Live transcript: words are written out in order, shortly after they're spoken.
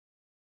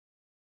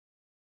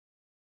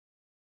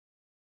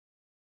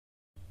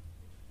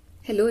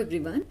Hello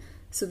everyone.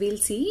 So we'll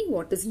see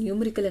what is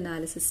numerical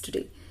analysis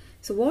today.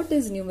 So what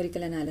is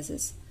numerical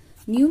analysis?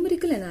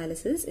 Numerical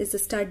analysis is the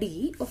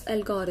study of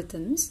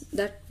algorithms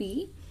that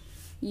we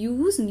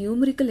use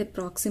numerical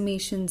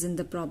approximations in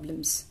the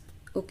problems.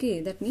 Okay,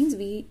 that means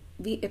we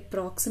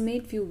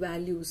approximate few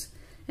values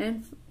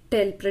and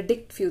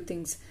predict few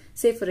things.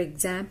 Say for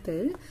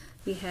example,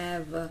 we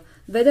have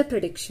weather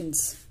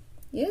predictions.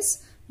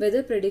 Yes,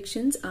 weather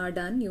predictions are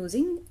done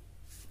using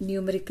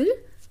numerical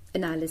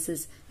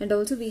analysis, and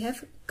also we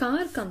have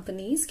car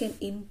companies can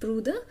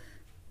improve the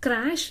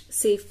crash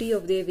safety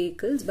of their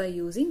vehicles by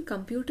using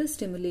computer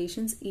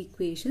simulations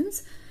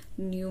equations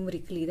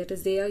numerically. That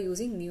is, they are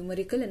using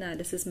numerical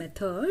analysis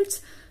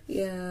methods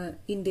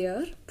in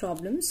their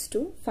problems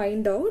to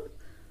find out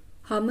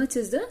how much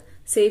is the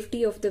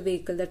safety of the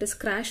vehicle, that is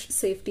crash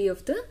safety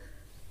of the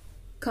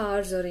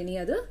cars or any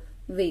other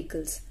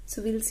vehicles.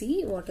 So we'll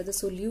see what are the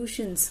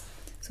solutions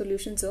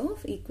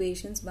of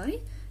equations by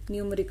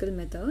numerical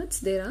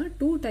methods. There are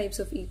two types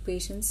of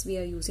equations we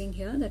are using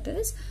here, that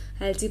is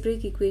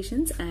algebraic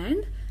equations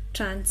and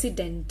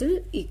transcendental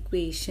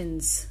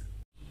equations.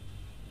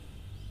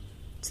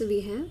 So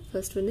we have,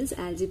 first one is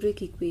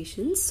algebraic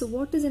equations. So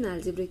what is an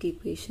algebraic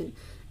equation?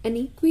 An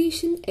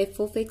equation f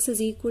of x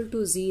is equal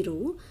to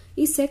 0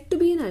 is said to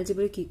be an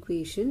algebraic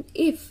equation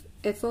if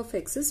f of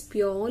x is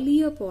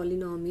purely a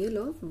polynomial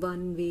of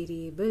one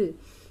variable.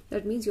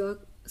 That means you are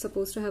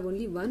supposed to have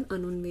only one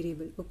unknown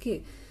variable.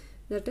 Okay,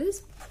 that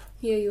is,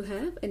 here you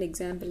have an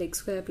example, x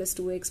square plus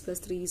 2x plus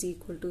 3 is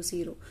equal to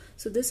 0.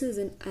 So this is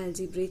an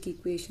algebraic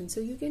equation. So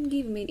you can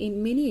give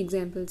many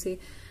examples, say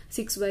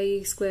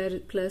 6y square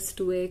plus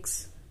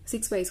 2x,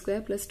 6y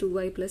square plus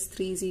 2y plus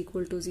 3 is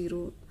equal to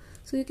 0.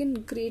 So you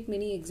can create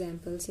many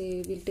examples.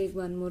 Say we'll take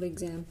one more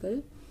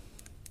example.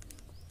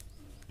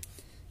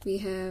 We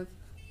have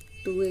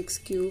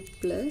 2x cube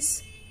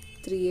plus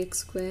 3x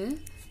square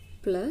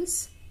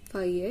plus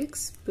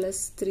 5x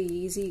plus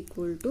 3 is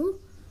equal to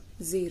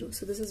 0.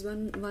 So this is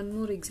one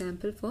more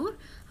example for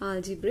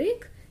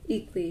algebraic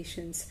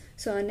equations.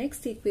 So our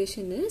next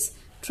equation is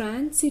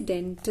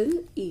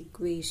transcendental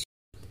equation.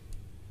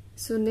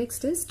 So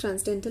next is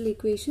transcendental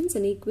equations.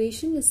 An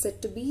equation is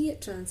said to be a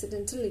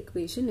transcendental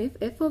equation if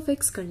f of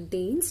x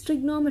contains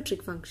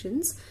trigonometric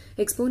functions,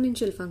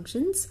 exponential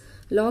functions,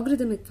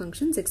 logarithmic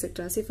functions,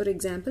 etc. Say for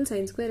example,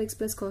 sin square x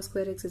plus cos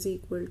square x is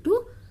equal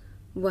to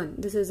 1.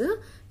 This is a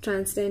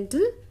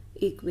transcendental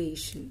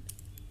equation.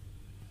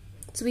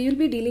 So we will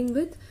be dealing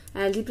with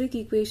algebraic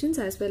equations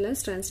as well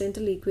as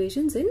transcendental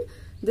equations in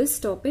this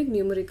topic,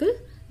 numerical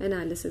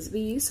analysis.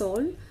 We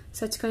solve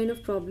such kind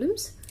of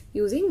problems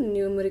using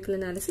numerical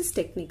analysis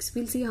techniques.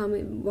 We'll see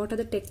what are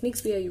the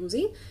techniques we are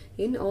using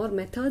in, or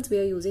methods we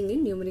are using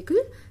in numerical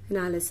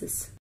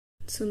analysis.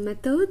 So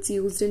methods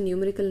used in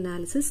numerical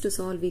analysis to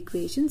solve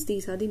equations.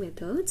 These are the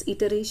methods: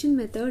 iteration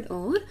method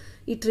or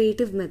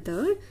iterative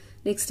method.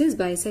 Next is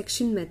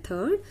bisection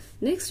method.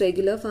 Next,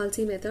 regular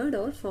falsy method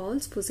or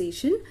false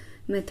position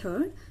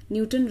method,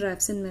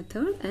 Newton-Raphson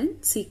method,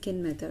 and secant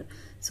method.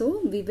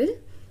 So we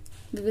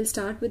will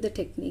start with the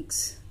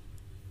techniques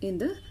in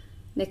the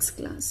next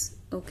class.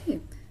 Okay.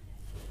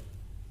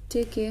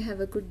 Take care. Have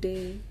a good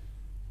day.